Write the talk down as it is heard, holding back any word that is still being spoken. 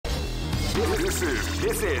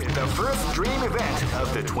This is the first dream event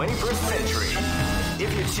of the 21st century.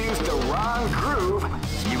 If you choose the wrong groove,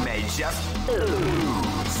 you may just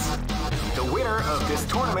lose. The winner of this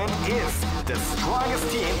tournament is the strongest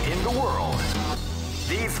team in the world.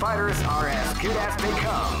 These fighters are as good as they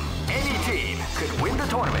come. Any team could win the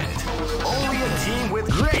tournament. Only a team with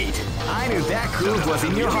great. I knew that groove was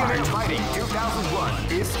in your heart. Fighting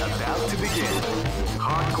 2001 is about to begin.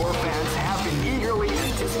 Hardcore fans have been eagerly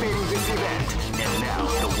anticipating this event, and now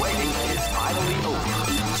the waiting is finally over.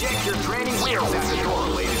 Check your training wheels at the door,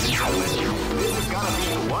 ladies and gentlemen. This is gonna be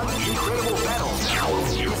one incredible battle that will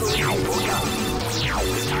easily be forgotten.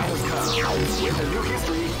 The time has come with a new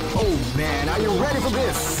history. Oh man, are you ready for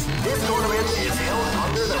this? This tournament is held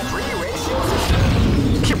under the free ratio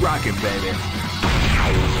system. Keep rocking, baby.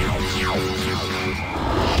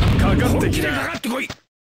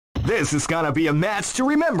 This is gonna be a match to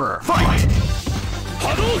remember. Fight!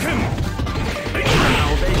 Hadouken!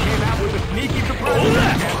 Now they came out with a sneaky surprise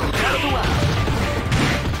at the start of the round.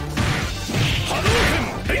 Hadouken!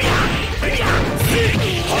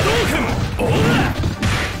 Hadouken! Ora!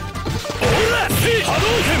 Ora!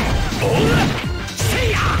 Hadouken! Ora!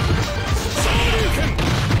 Seiya! Shoryuken!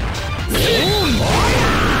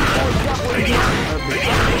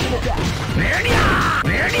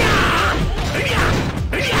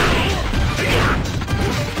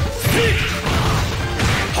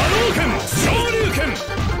 Hadouken! Shoryuken!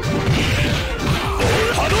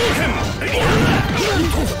 Hadouken!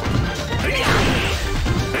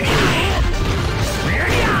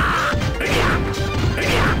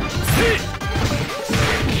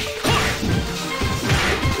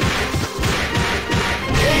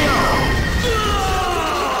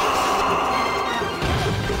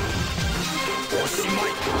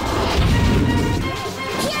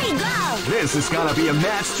 This is gonna be a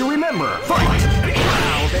match to remember. Fight!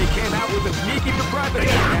 Wow, they came out with a sneaky surprise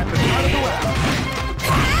attack at the start of the round.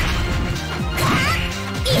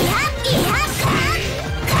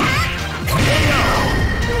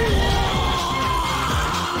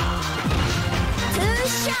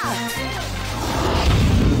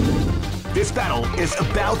 This battle is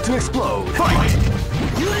about to explode. Fight!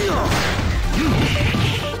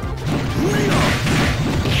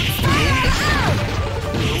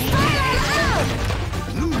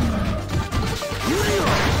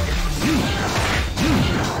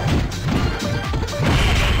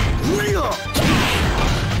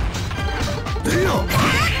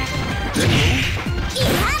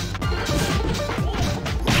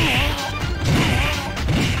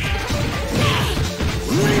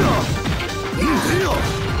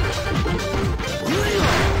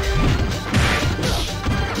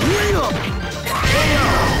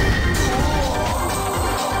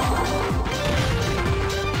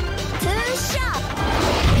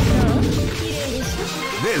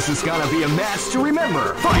 This is gonna be a match to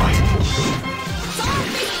remember. Fight!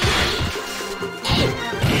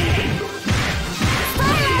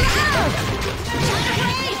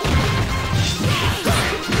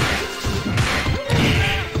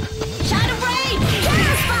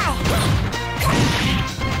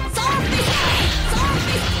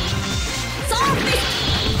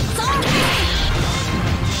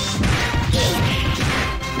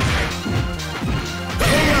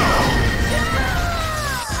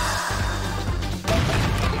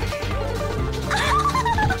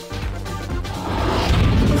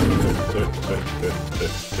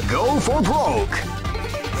 Go for broke!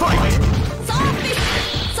 Fight! Zombie!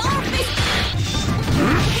 Zombie!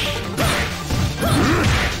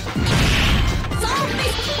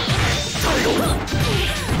 Zombie!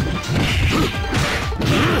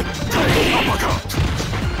 Title uppercut!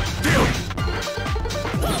 Deal!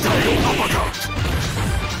 Title uppercut!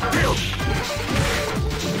 Deal!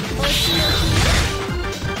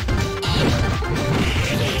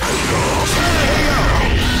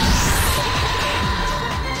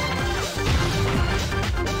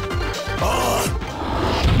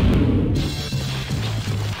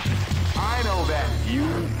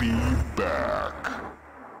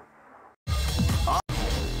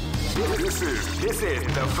 This is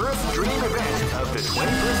the first dream event of the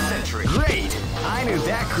 21st century. Great! I knew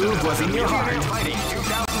that groove was in your heart. Fighting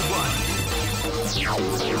 2001.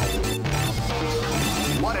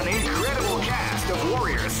 What an incredible cast of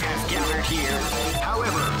warriors has gathered here.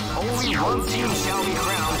 However, only one team shall be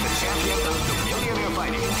crowned the champion of the Millionaire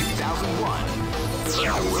Fighting 2001. The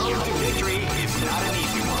road to victory is not an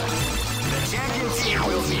easy one. The champion team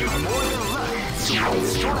will need more than luck to win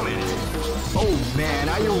this tournament. Oh man,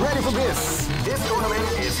 are you ready for this? This tournament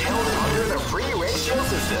is held under the free ratio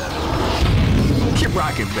system. Keep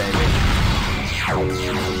rocking, baby.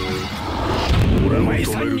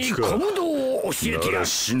 止める気か。なら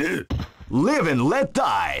死ね。Live and let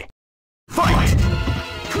die. Fight!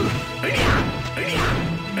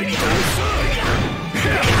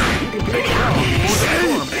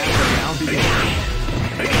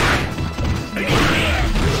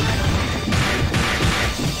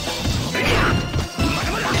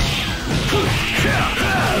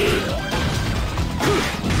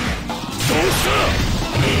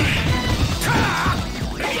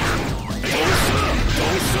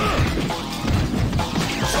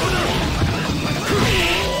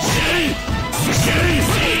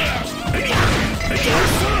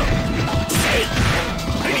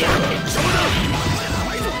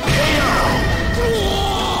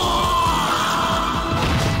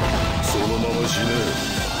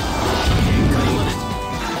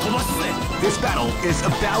 This battle is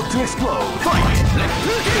about to explode. Fight!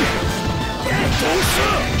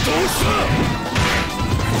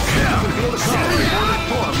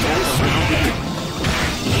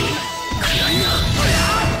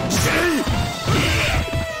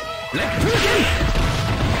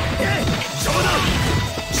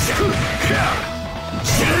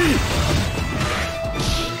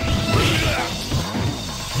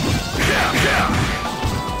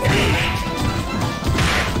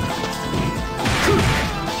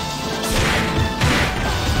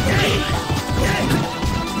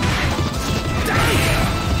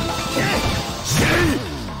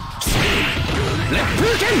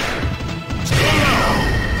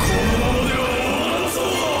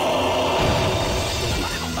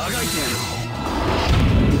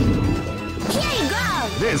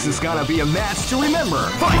 This is gonna be a match to remember.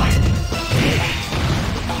 Fight!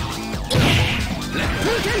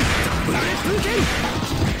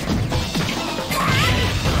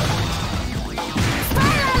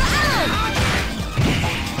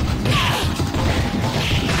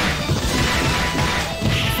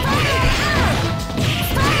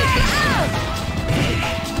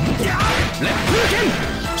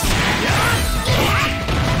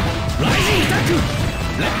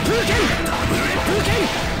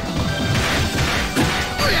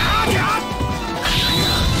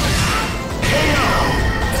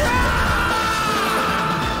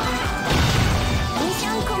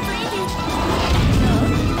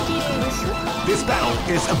 This battle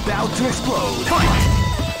is about to explode. Fight!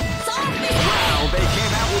 Well, they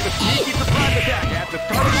came out with a sneaky surprise attack at the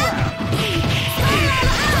start of the round.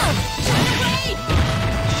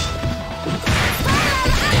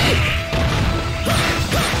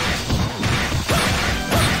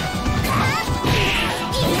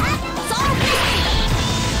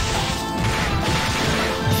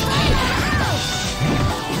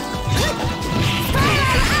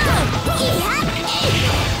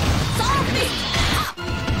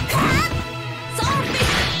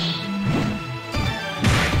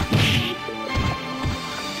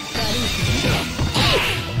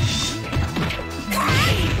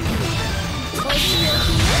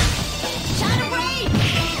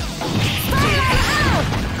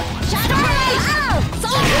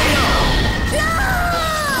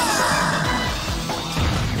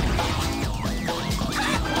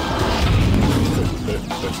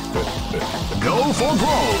 Go for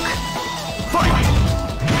broke! Fight!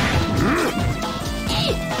 You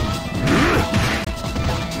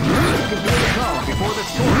can feel the calm before the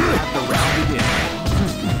storm as the round begins.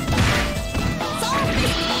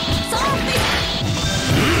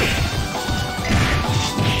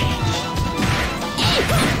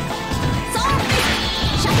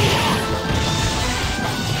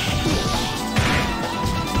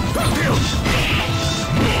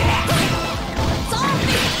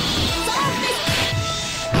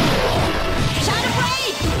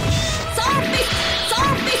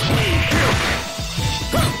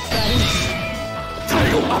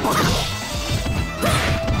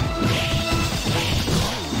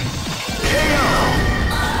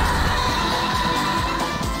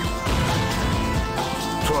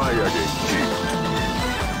 Try again, Chief.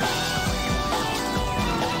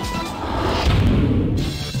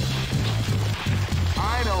 I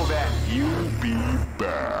know that you'll be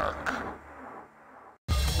back.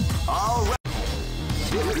 All right.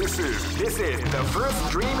 This is the first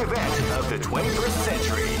dream event of the 21st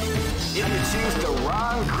century. If you choose the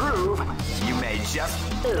wrong groove, you may just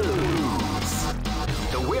lose.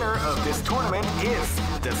 The winner of this tournament is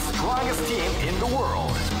the strongest team in the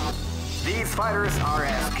world. These fighters are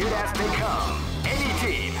as good as they come. Any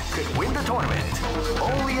team could win the tournament.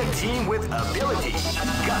 Only a team with ability,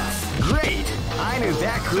 guts. Great! I knew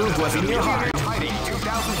that groove was in your heart. Fighting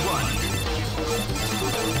 2001.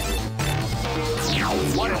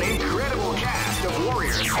 What an incredible cast of of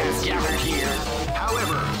warriors has gathered here.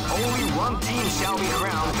 However, only one team shall be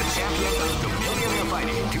crowned the champion of the Millionaire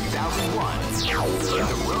Fighting 2001. But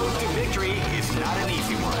the road to victory is not an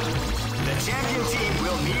easy one. The champion team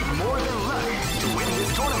will need more than luck to win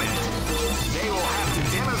this tournament. They will have to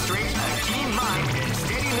demonstrate a keen mind and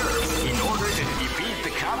steady nerves in order to defeat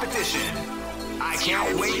the competition. I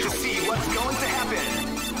can't wait to see what's going to happen.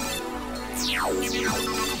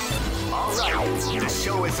 Alright, the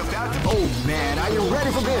show is about to... Oh man, are you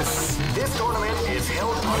ready for this? This tournament is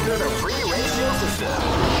held under the free ratio system.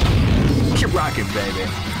 Keep rocking, baby.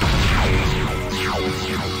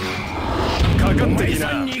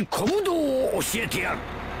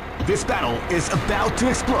 This battle is about to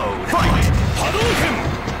explode. Fight! Hadouken!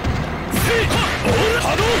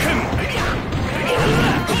 Hadouken!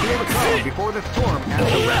 Feel the calm before the storm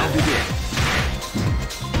as the round begins.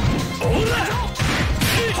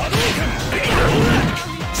 Hadouken!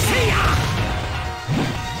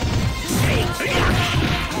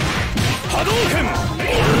 Hadouken!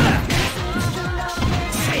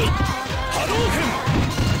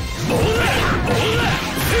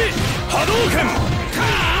 Hadouken!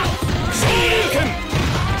 Shoryuken!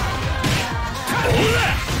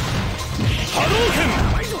 Hadouken!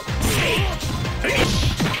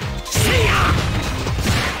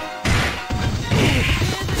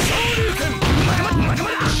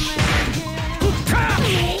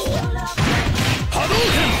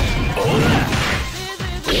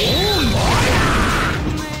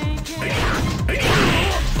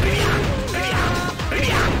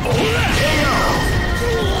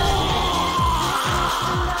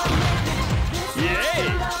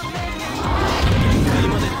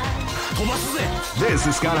 This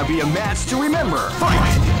is gonna be a match to remember.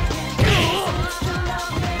 Fight!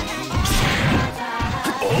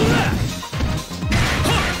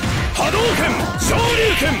 Hadouken!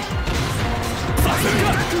 Shoryuken!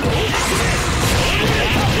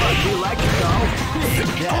 You like it, though?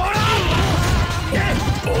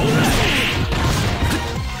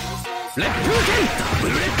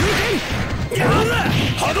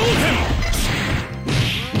 Hadouken!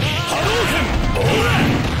 Hadouken! Hadouken!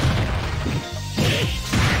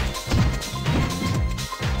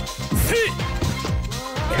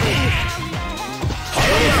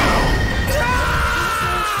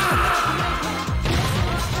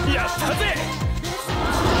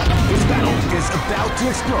 This battle is about to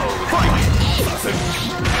explode. Fight!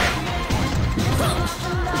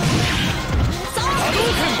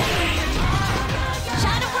 Hadouken!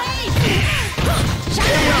 Shadow Blade!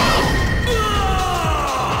 Shadow Blade!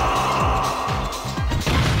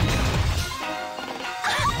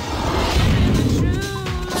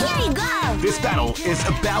 Here you go! This battle is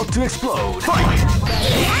about to explode. Fight!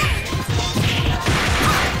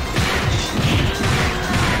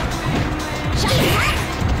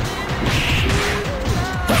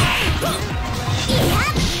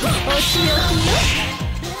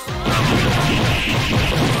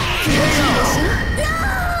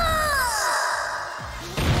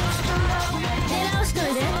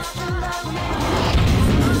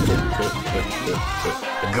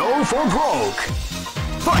 Go for broke!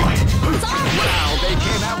 Fight! Wow, they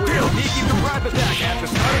came out with a sneaky surprise attack at the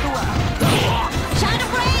start of the round. Shadow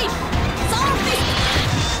Blade! Soul Fist!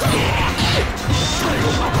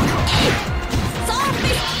 Soul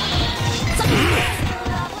Fist!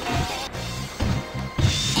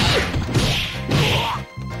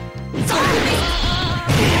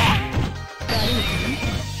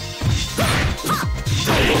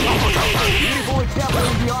 Beautiful example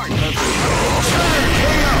of the art of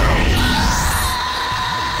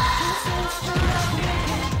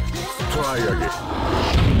Try again.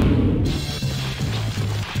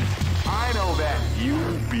 I know that.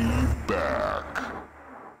 You'll be back.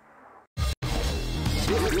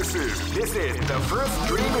 This is the first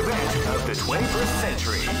dream event of the 21st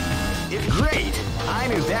century. It's great. I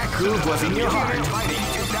knew that groove was in your heart. Fighting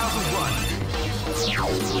 2001.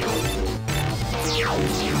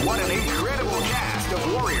 What an incredible cast of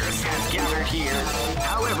warriors has gathered here.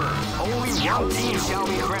 However, only one team shall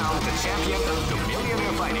be crowned the champion of the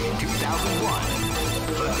Millionaire Fighting 2001.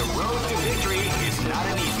 But the road to victory is not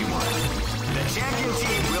an easy one. The champion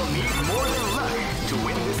team will need more than luck to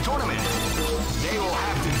win this tournament. They will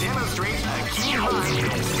have to demonstrate a keen mind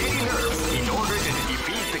and steady nerves in order to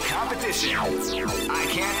defeat the competition. I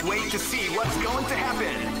can't wait to see what's going to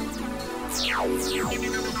happen.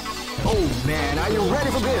 Oh man, are you ready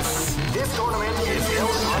for this? This tournament is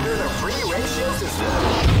held under the free ratio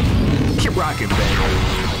system. Keep rocking, baby.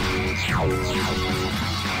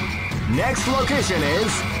 Next location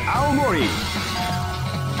is Aomori.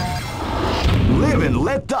 Live and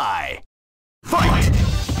let die. Fight!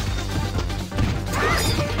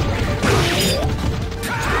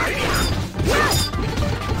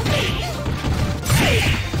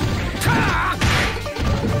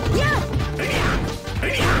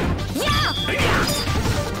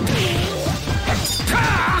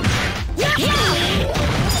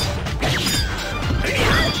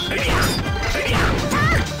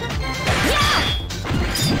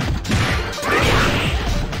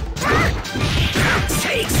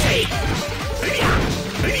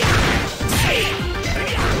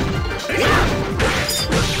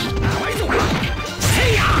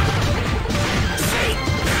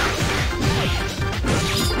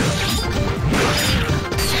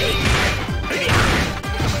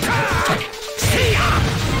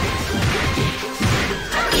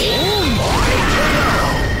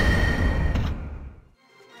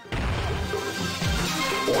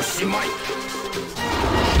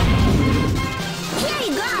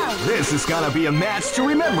 This is gonna be a match to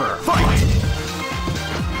remember. Fight!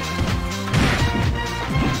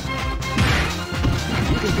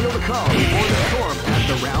 You can feel the calm before the storm as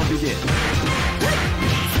the round begins.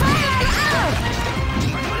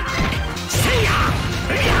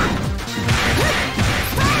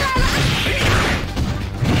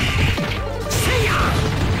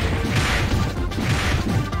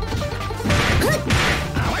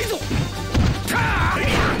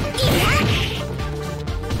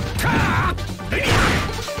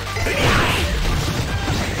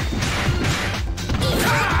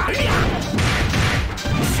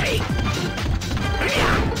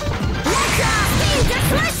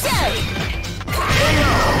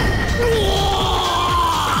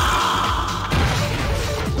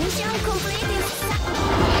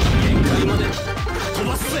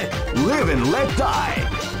 Live and let die.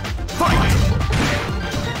 Fight!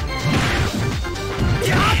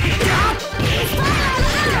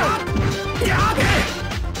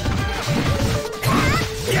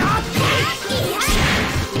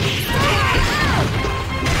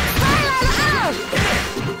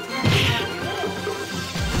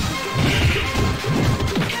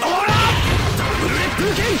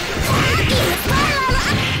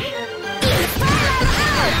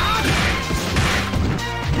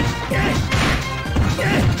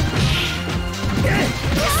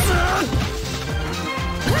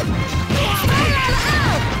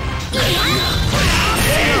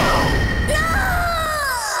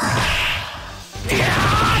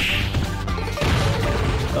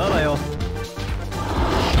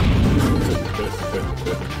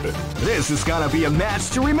 This is gonna be a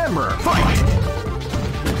match to remember. Fight!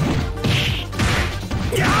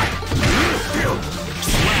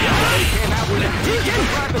 Came out with a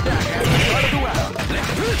surprise attack at the start of the round.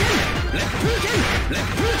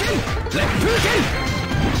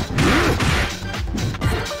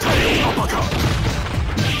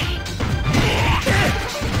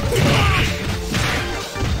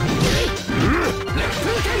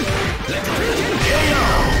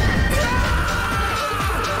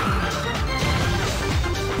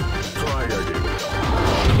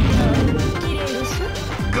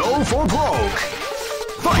 Go for broke.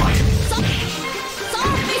 Fight!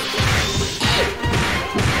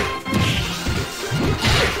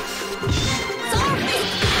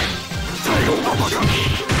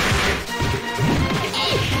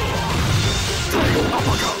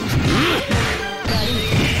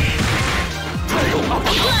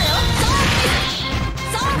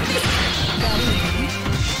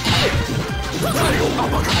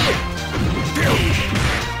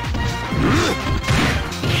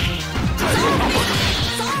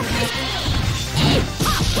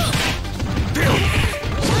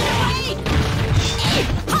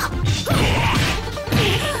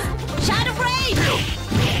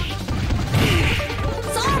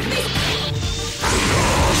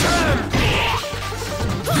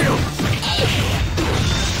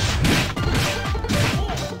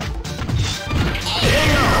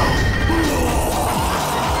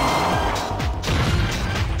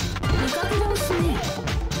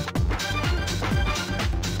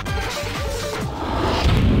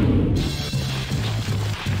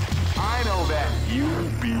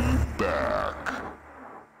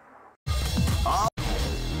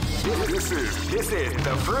 This is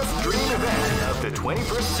the first dream event of the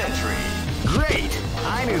 21st century. Great!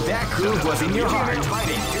 I knew that groove was in your heart.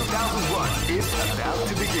 Fighting 2001 is about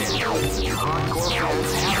to begin. Hardcore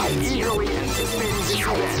fans have been eagerly anticipating this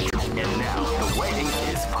event. And now, the waiting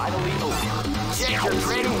is finally over. Check your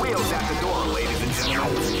training wheels at the door, ladies and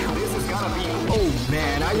gentlemen. This is gonna be... Oh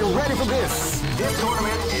man, are you ready for this? This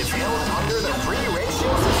tournament is held under the free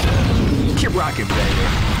ratio system. Keep rocking, baby.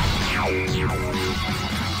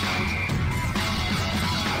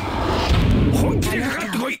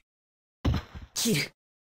 切る。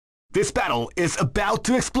 This battle is about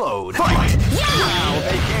to explode. Fight! Wow,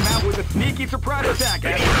 they came out with a sneaky surprise attack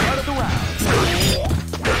at the start of the round.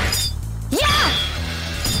 Yeah!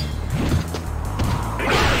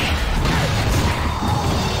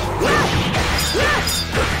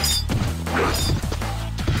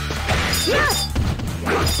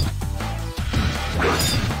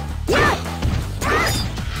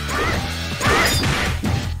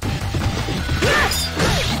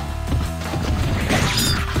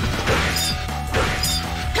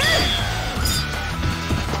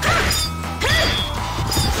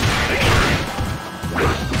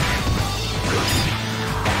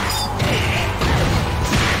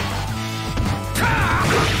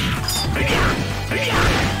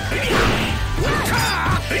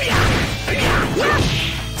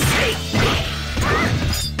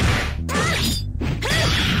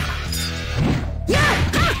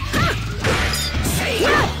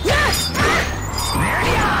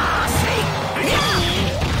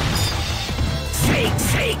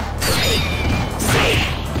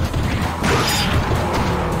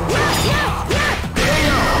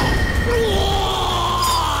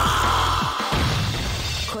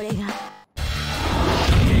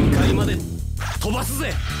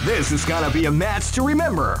 This is gonna be a match to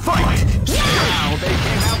remember. Fight! Wow, they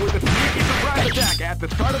came out with a sneaky surprise attack at the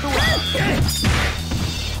start of the round.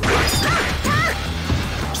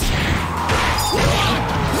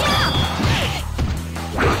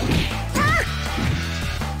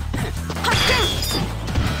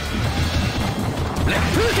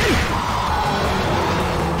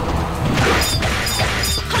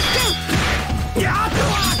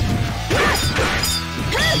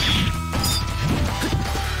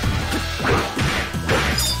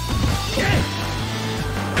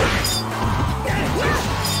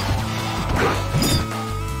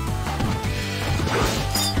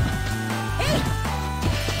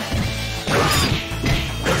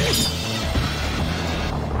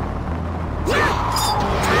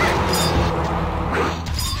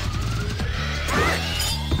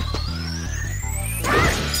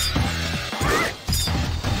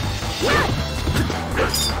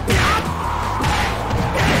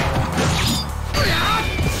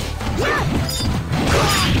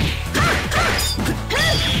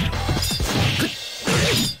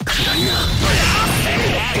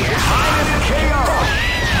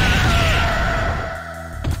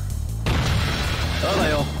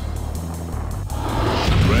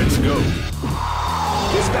 Let's go.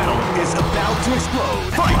 This battle is about to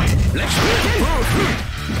explode. Fight! Let's go.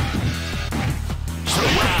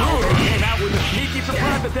 Wow, they came out with a sneaky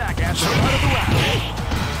surprise attack at the start of the round.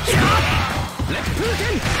 Let's go.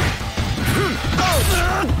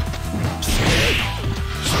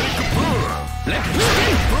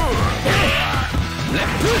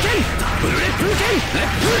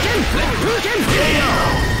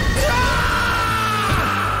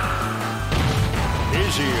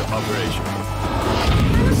 Easy operation.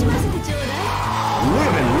 楽しませてちょうだい。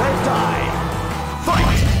 Live and let die. Fight!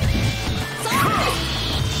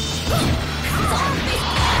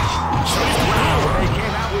 Wow, they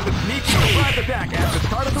came out with a sneaky surprise attack at the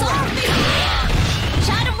start of the round.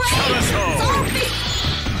 Shadow Blade! Soul Fist!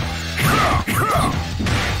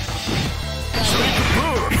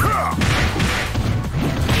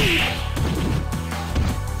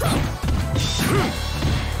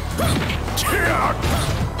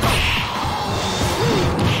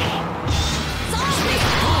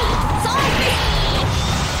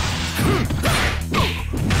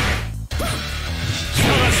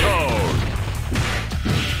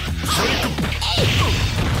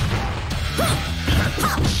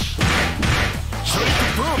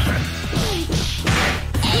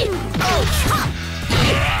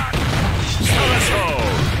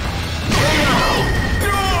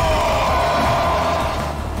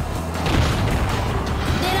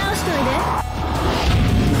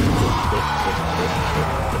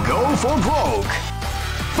 Go for broke.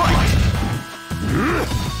 Fight!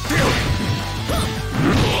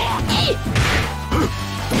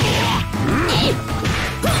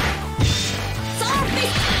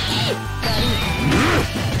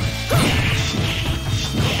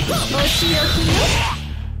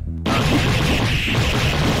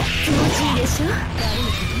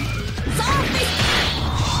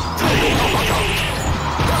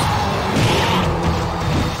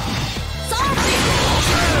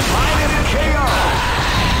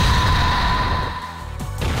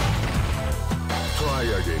 Try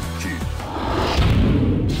again, kid.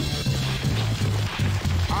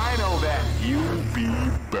 I know that. You'll be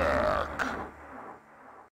back.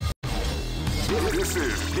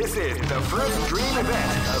 This This is the first dream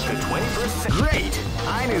event of the 21st century. Great!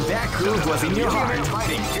 I knew that groove was in your heart.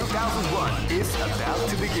 Fighting 2001 is about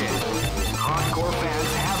to begin. Hardcore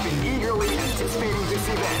fans have been eagerly anticipating this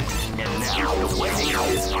event, and now the waiting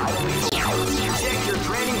is finally over. Check your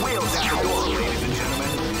training wheels at the door, ladies and gentlemen.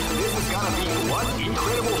 This is gonna be one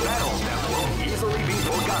incredible battle that won't easily be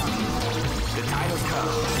forgotten. The time has come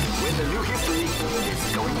when the new history is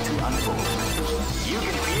going to unfold. You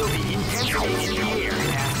can feel the intensity in the air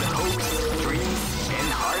as the hopes, dreams, and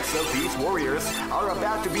hearts of these warriors are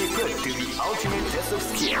about to be put to the ultimate test of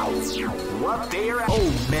skill. What they are...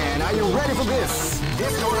 Oh man, are you ready for this?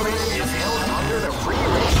 This tournament is held under the free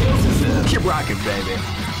ratio system. Keep rocking, baby.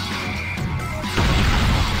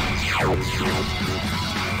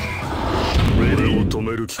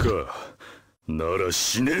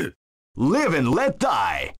 Live and let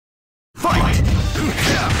die. Fight!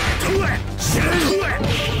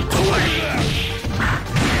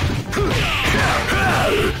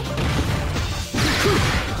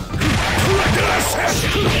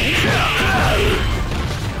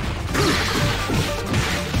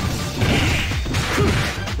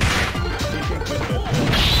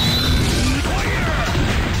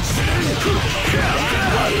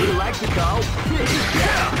 What we like to call big.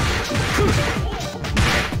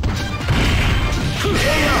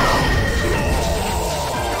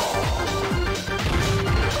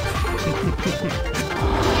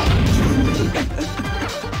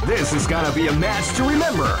 This is gonna be a match to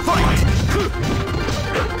remember. Fight!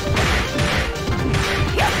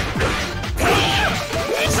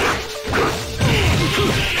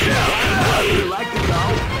 You like to go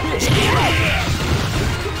big.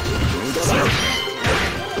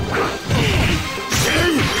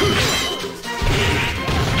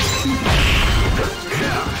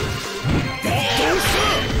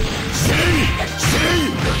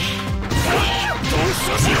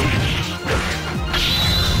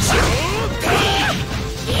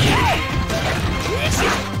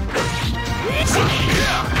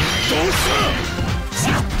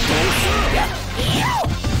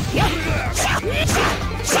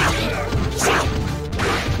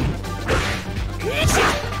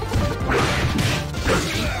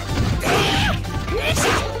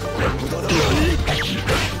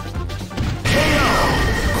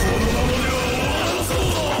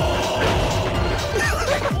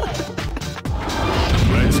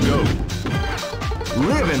 Let's go.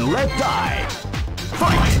 Live and let die.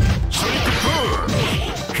 Fight!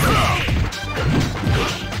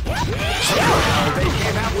 They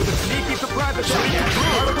came out with a sneaky surprise attack at the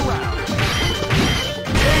start of the round.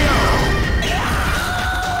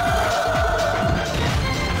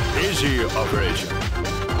 Easy operation.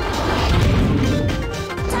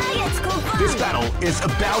 This battle is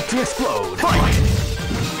about to explode. Fight!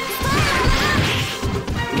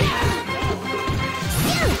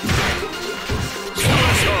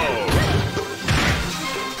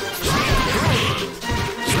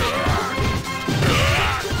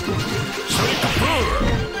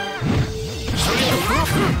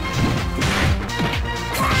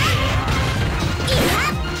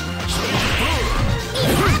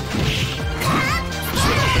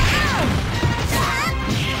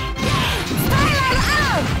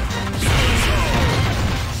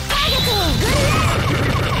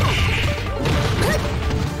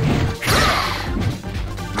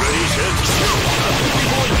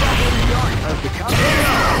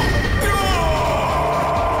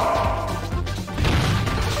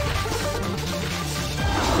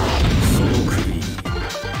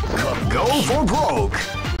 Go for broke!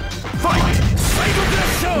 Fight! Cycle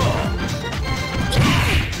Death Show!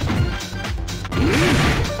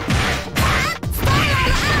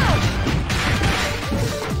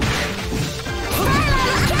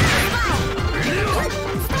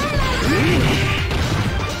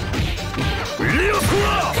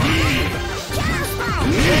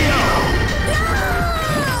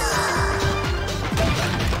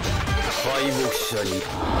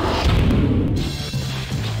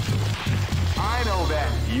 I know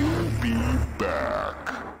that you'll be back.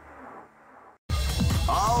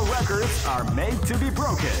 All records are made to be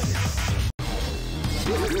broken.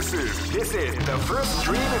 This is the first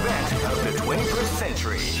dream event of the 21st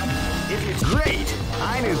century. If it's great,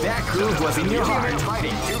 I knew that groove was in your heart.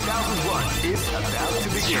 Fighting 2001 is about to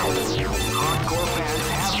begin. Hardcore fans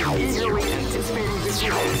have been eagerly anticipating this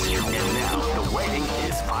event, and now the waiting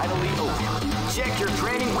is finally over. Check your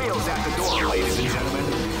training wheels at the door, ladies and gentlemen.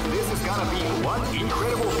 This is gonna be one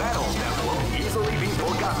incredible battle that won't easily be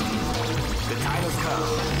forgotten. The time has come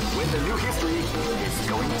when the new history is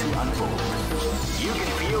going to unfold. You can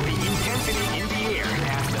feel the intensity in the air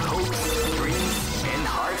as the hopes, dreams, and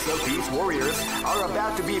hearts of these warriors are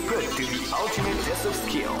about to be put to the ultimate test of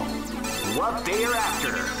skill. What they are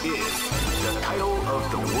after is the title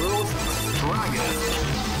of the world's strongest.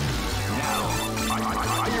 Now,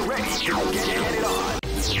 are you ready to get it on?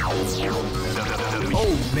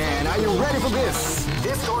 Oh man, are you ready for this?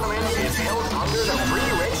 This tournament is held under the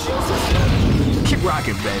free ratio system. Keep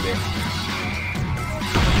rocking, baby.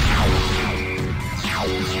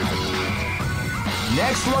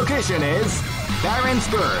 Next location is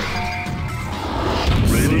Barentsburg.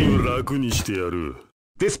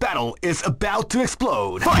 This battle is about to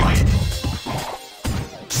explode. Fight!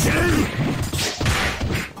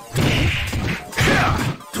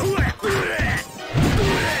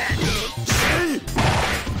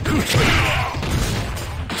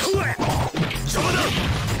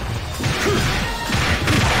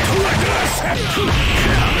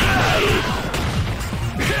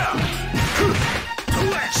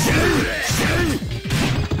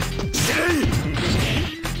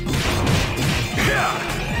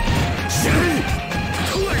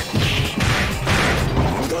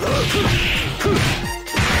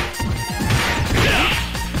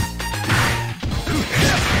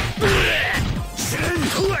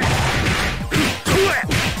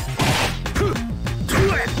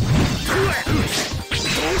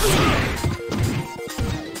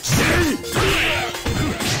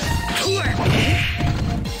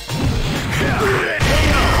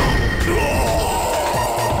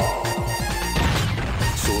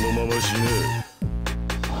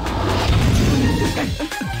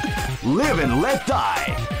 Live and let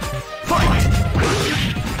die. Fight!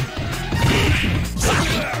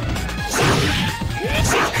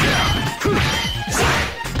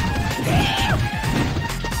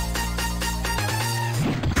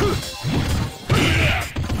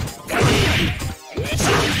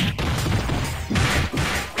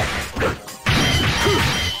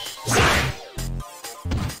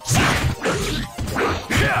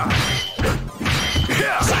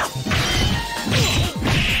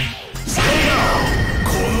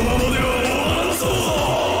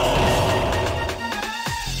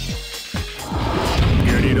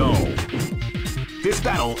 This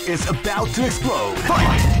battle is about to explode.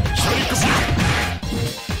 Fight!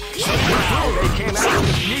 Wow, they came out with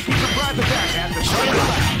a sneaky surprise attack at the start of the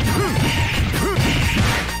battle.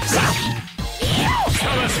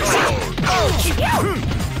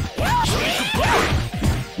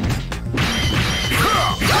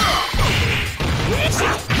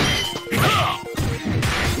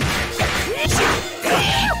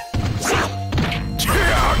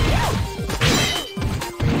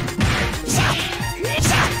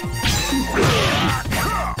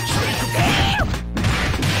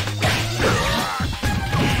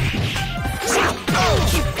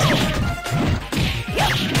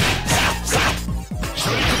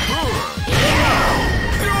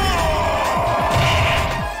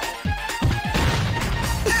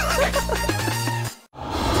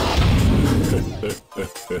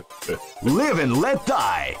 Live and let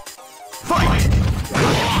die. Fight!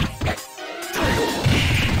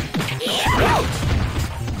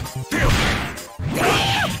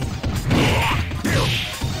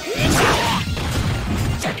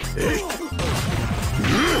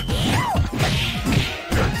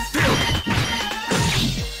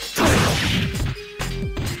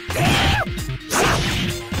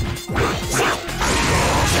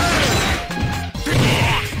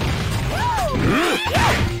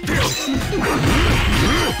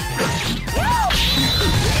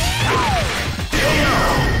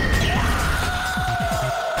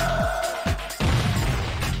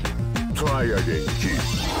 Try again, kid.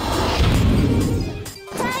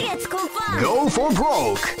 Targets confirmed. Go for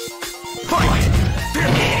broke. Fight!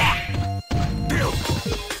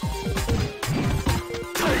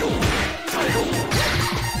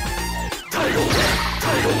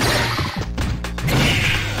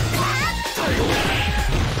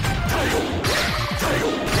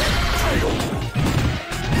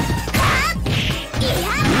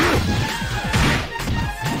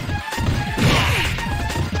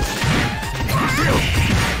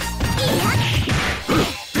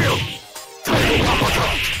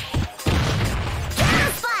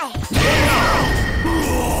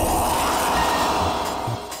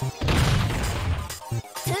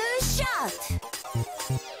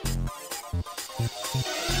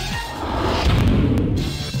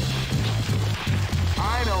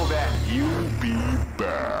 I know that you'll be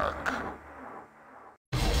back.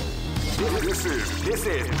 This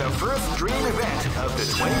is the first dream event of the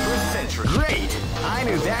 21st century. Great! I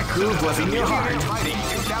knew that groove was in your heart. Fighting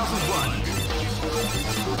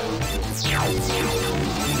 2001.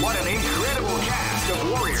 What an incredible cast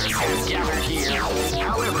of warriors has gathered here.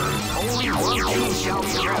 However, only one team shall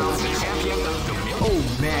be crowned the champion of the million. Oh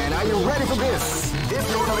man, are you ready for this? This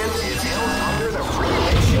tournament is held under the free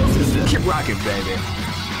ratio system. Keep rocking, baby.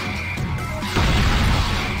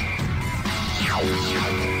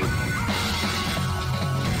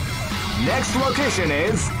 Next location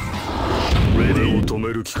is...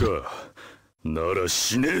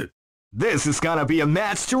 This is gonna be a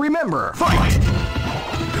match to remember. Fight!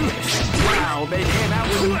 Wow, they came out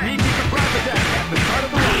with a sneaky surprise attack at the start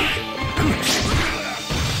of the round.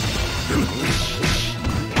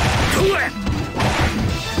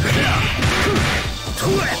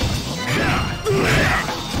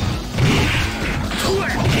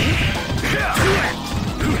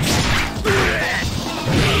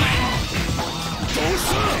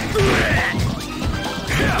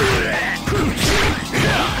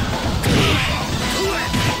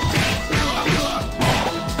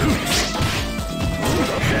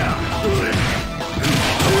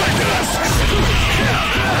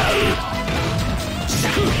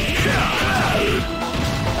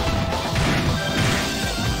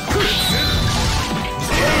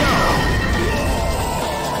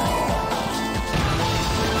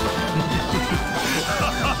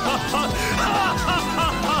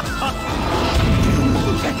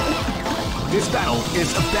 This battle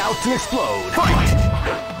is about to explode. Fight!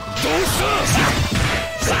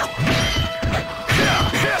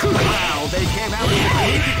 Wow, they came out with a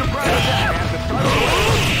sneaky surprise attack at the start of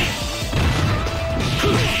the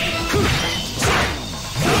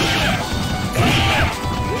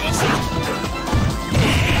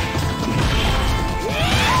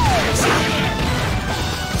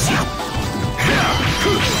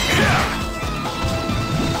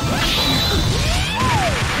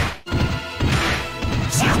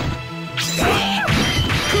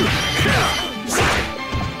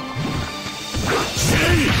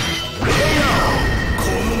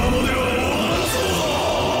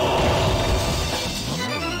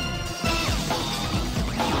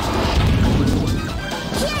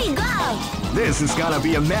This is gonna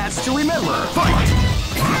be a match to remember. Fight!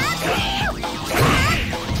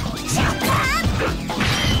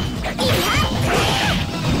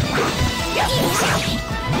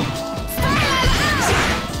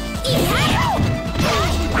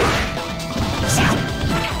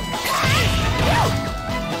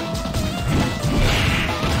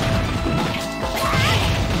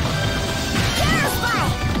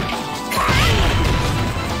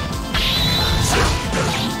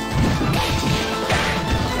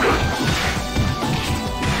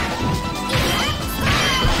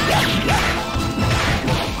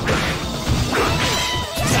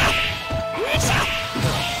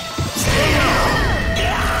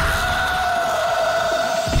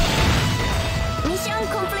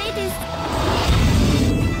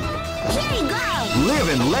 Live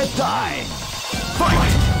and let die.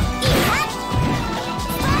 Fight!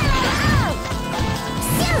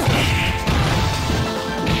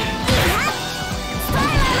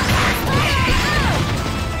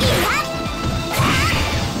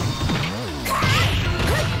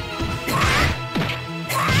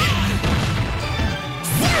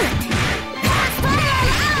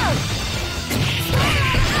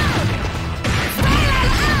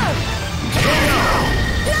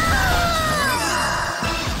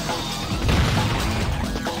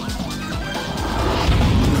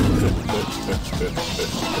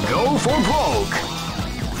 Go for broke!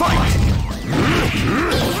 Fight!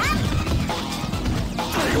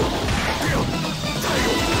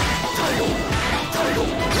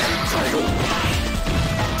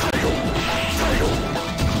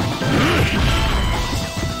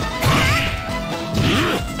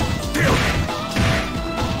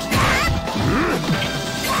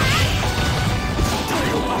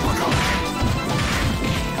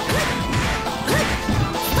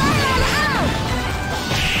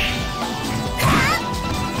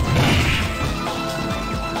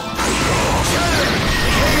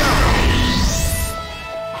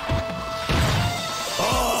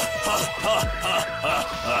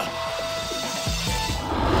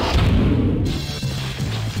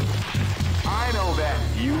 I know that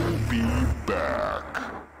you'll be back.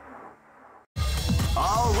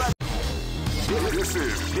 All right.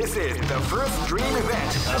 This is the first dream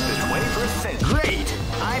event of the 21st century. Great!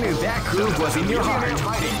 I knew that groove was in your heart.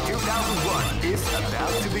 Fighting 2001 is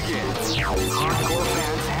about to begin. Hardcore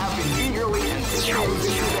fans have been eagerly anticipating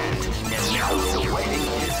this event, and now the waiting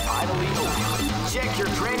is finally over. Check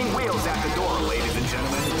your training wheels at the door, ladies and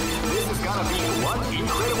gentlemen. This is gonna be one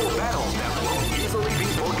incredible battle that won't easily be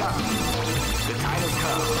forgotten. The time has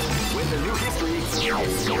come when The new history is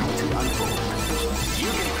going to unfold.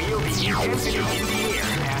 You can feel the intensity in the air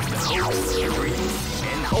as the hopes, dreams,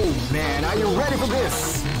 and oh man, are you ready for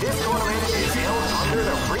this? This tournament is held under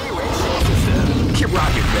the free ratio system. Keep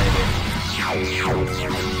rocking, baby.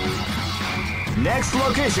 Next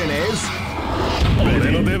location is...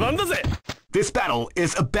 This battle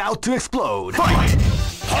is about to explode. Fight!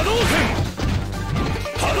 Hadouken!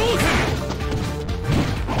 Hadouken!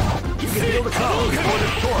 You can feel the calm before the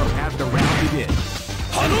storm as the round begins.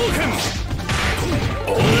 Hadouken!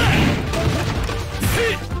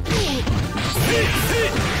 Sit! Sit!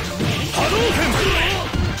 Sit! Hadouken!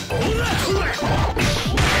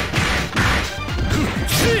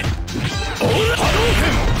 Sit!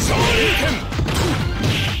 Hadouken! Shoryuken!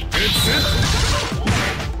 It's it!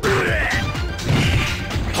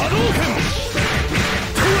 Hadouken!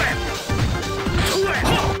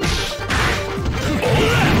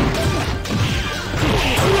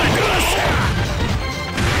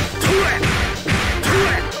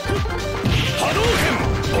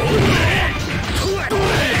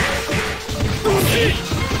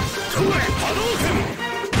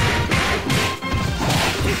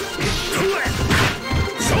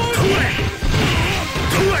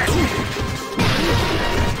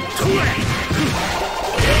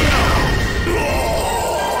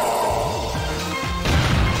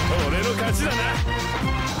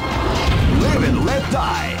 Live and let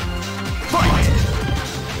die. Fight!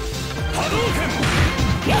 Hadouken!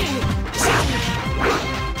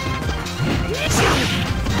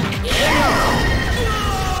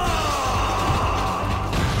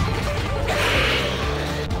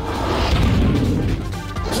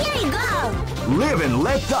 Here you go! Live and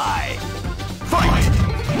let die. Fight!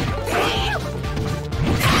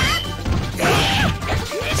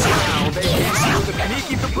 Now they can do the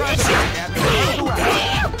sneaky surprise at the end of the round.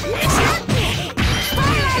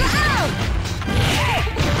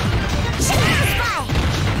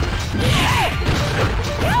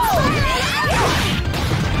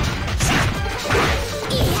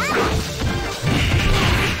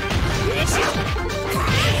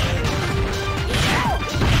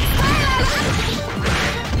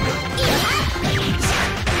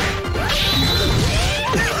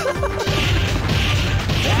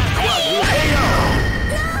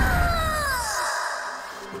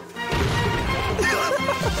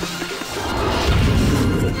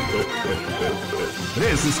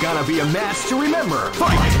 This is gonna be a match to remember.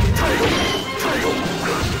 Fight!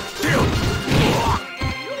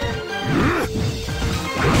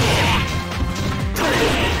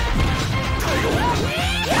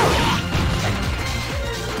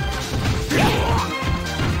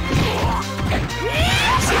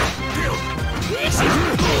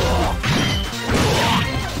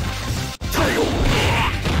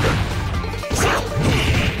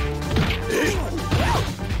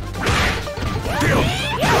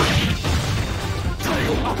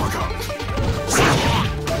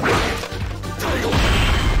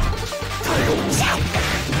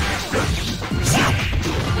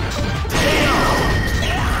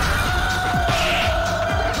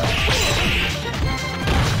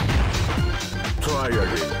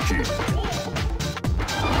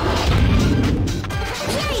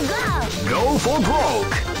 Go for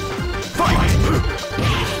broke! Fight!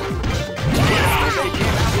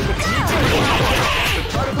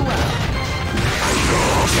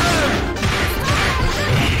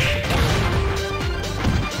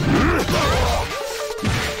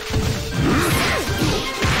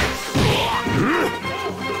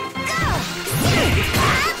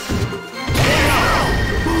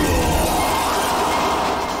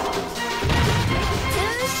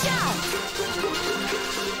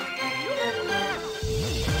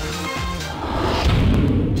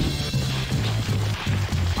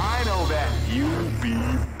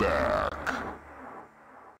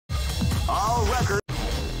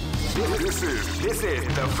 This is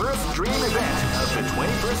the first dream event of the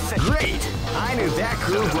 21st century. Great! I knew that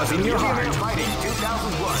groove was in your heart. Fighting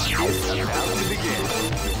 2001 is about to begin.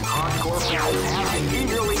 Hardcore fans have been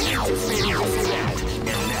eagerly anticipating this event,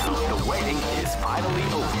 and now the waiting is finally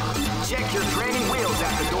over. Check your training wheels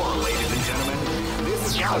at the door, ladies and gentlemen. This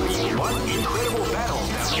is gonna be one incredible battle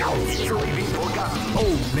that will easily be forgotten.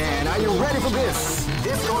 Oh man, are you ready for this?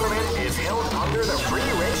 This tournament is held under the free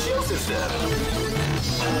ratio system.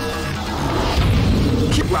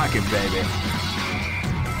 Keep rocking, baby.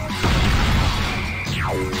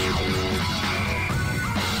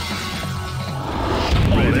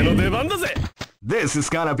 This is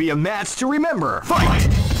gonna be a match to remember. Fight!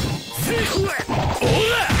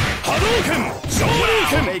 Hadouken!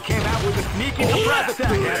 Shoryuken! They came out with a sneaky surprise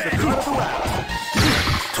attack at the start of the round.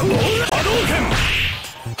 波動拳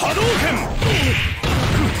波動拳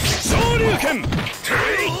昇竜拳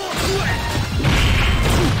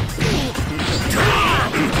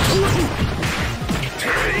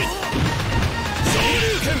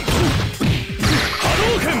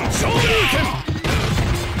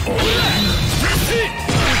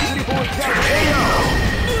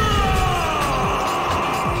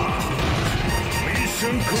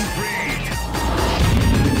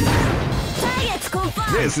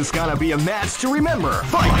This is gonna be a match to remember.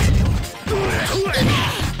 Fight! Wow,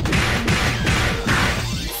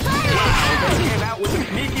 they came out with a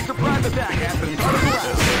sneaky surprise attack after the start of the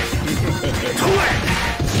round.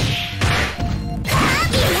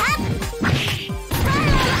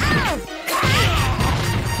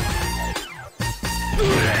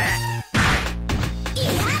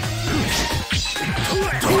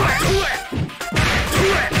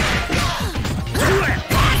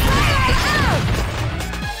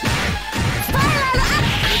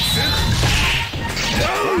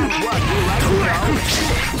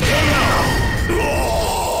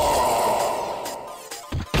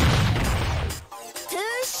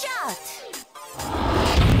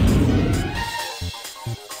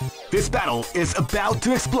 This battle is about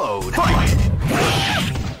to explode. Fight!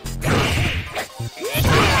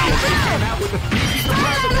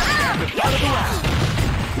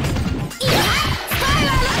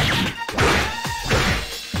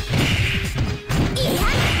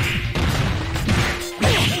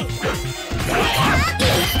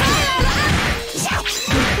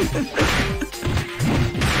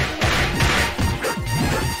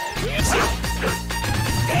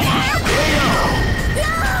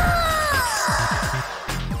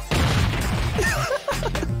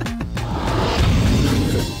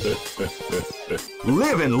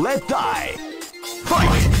 Live and let die.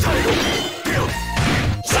 Fight!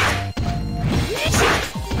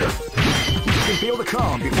 You can feel the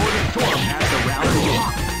calm before the storm as the round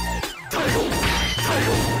begins.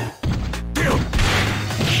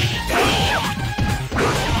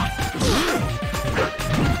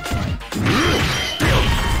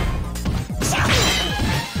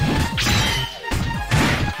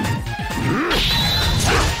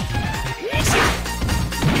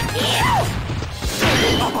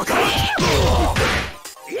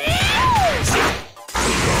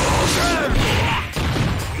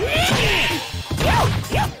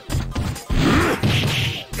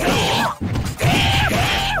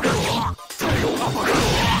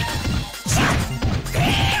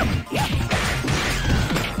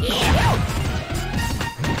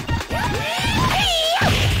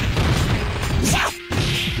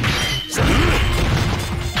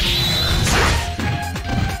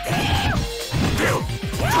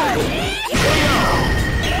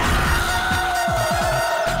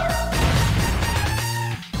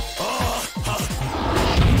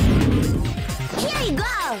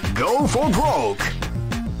 Go for broke.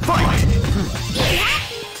 Fight!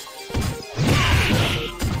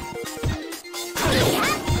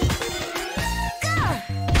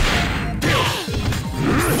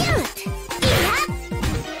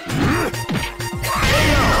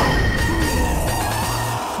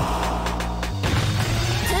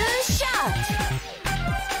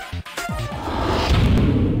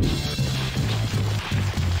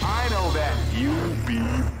 I know that you'll be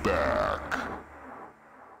back.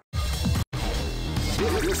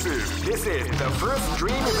 This is the first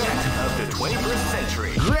dream event of the 21st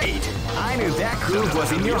century. Great! I knew that groove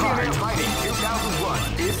was in your heart. Fighting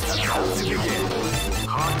 2001 is about to begin.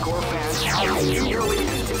 Hardcore fans are eagerly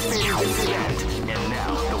anticipating this event, and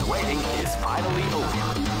now the waiting is finally over.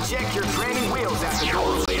 Check your training wheels at the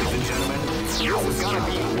door, ladies and gentlemen. This is gonna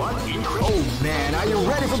be one incredible. Oh man, are you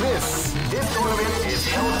ready for this? This tournament is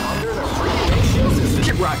held under the free ratio system.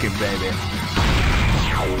 Keep rocking, baby.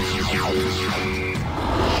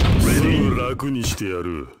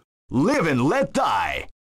 Live and let die.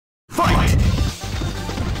 Fight! You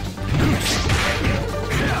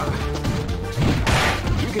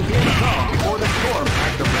can feel the calm before the storm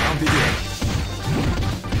as the round begins.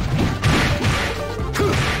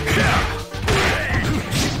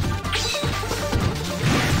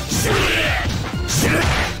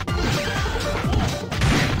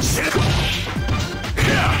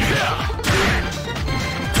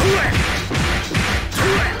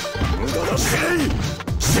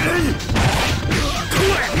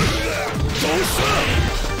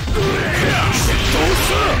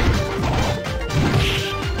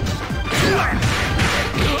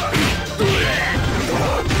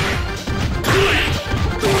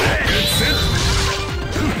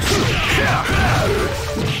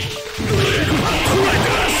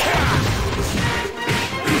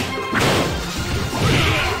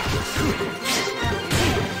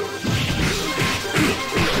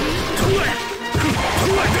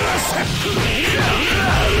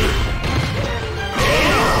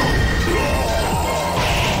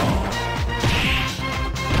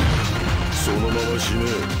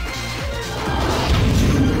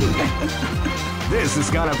 This is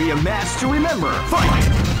gonna be a match to remember. Fight!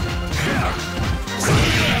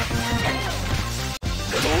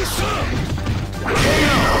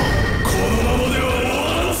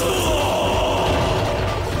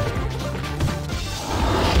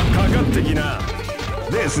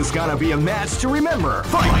 This is gonna be a match to remember.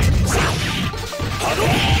 Fight!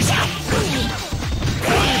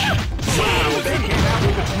 Wow, they came out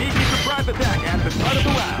with a sneaky surprise attack at the start of the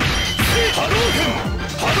round. Hadouken!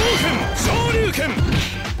 Hadouken! Shoryuken!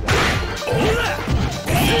 Ora!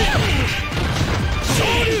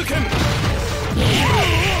 Shoryuken! Ora!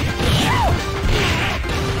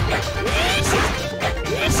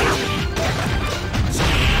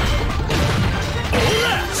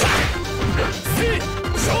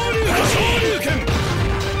 Shoryuken!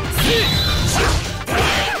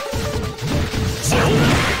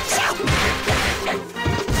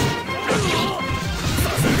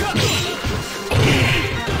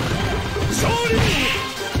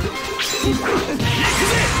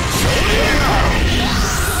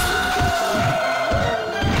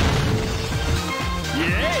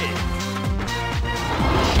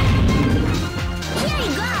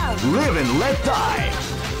 Live and let die.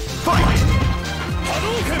 Fight!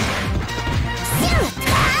 Hadouken!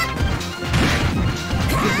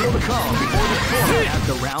 Feel the calm before the storm as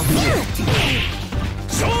the round begins.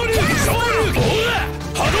 Shoryuken! Shoryuken! Ora!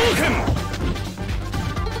 Hadouken!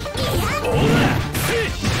 Ora!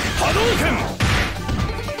 Hadouken!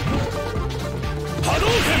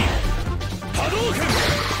 Hadouken! Hadouken!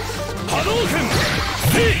 Hadouken!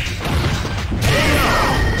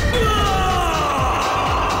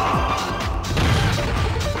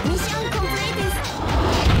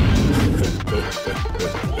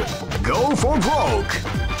 Go for broke.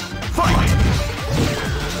 Fight!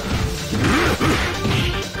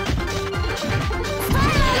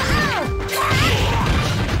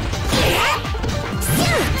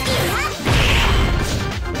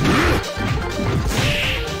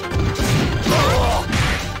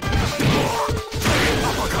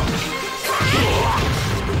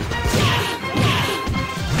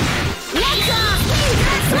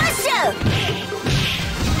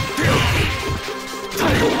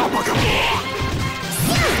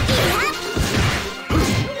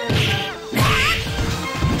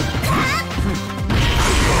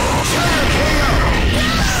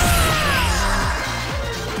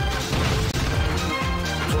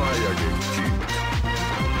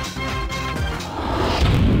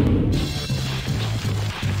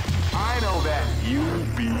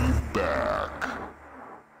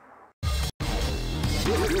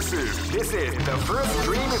 This is the first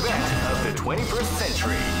dream event of the 21st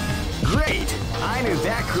century. Great! I knew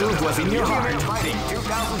that groove was in your heart. Fighting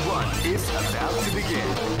 2001 is about to begin.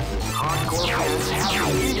 Hardcore fans have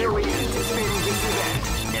been eagerly anticipating this event,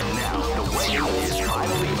 and now the wait is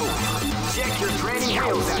finally over. Check your training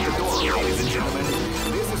wheels at the door, ladies and gentlemen.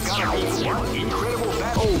 This is gonna be one incredible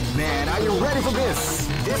battle. Oh man, are you ready for this?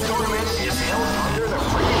 This tournament is held under the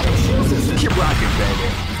free system. Keep rocking,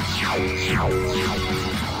 baby.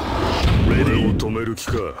 俺を止める気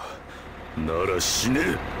かなら死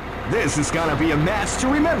ね This is gonna be a match to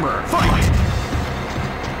remember. Fight!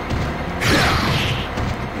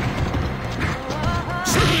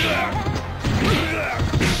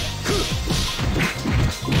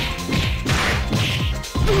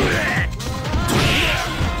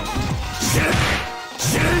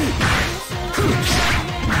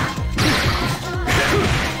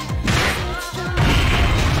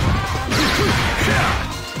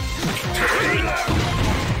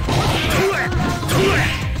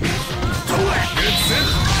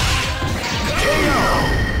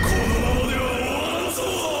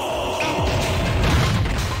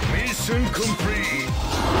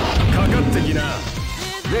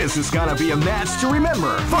 This is gonna be a match to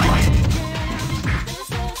remember. Fight!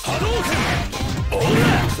 Hadouken!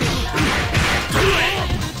 Ora!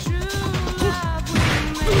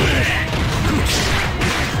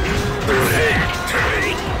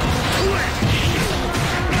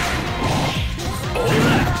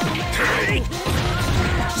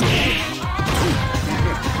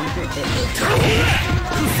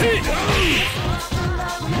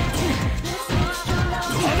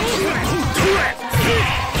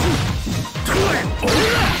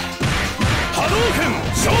 Hadouken!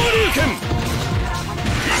 Shoryuken!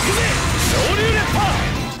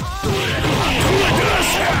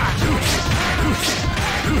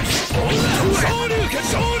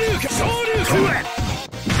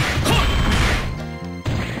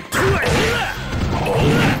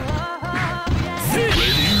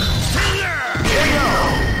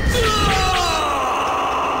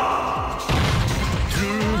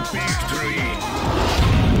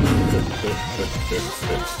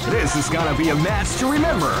 This is gonna be a match to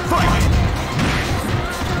remember. Fight!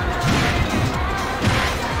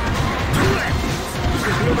 You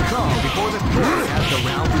can feel the calm before the threat as the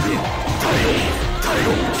round begins.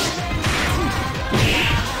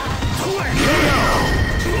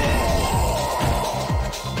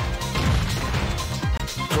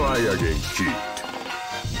 Try again, kid.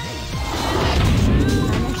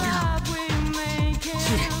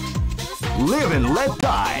 Live and let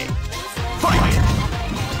die. Fight!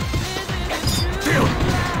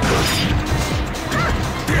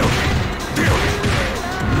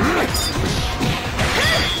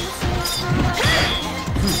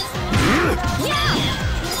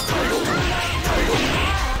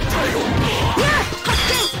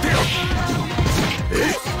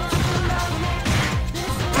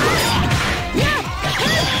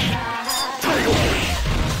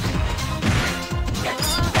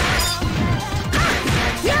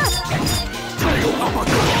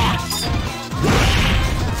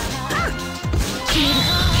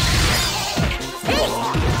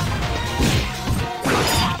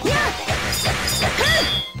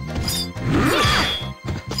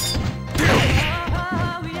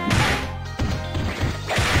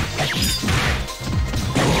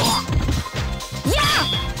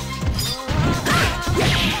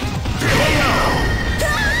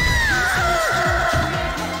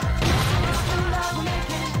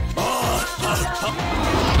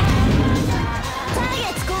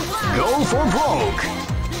 Go for broke!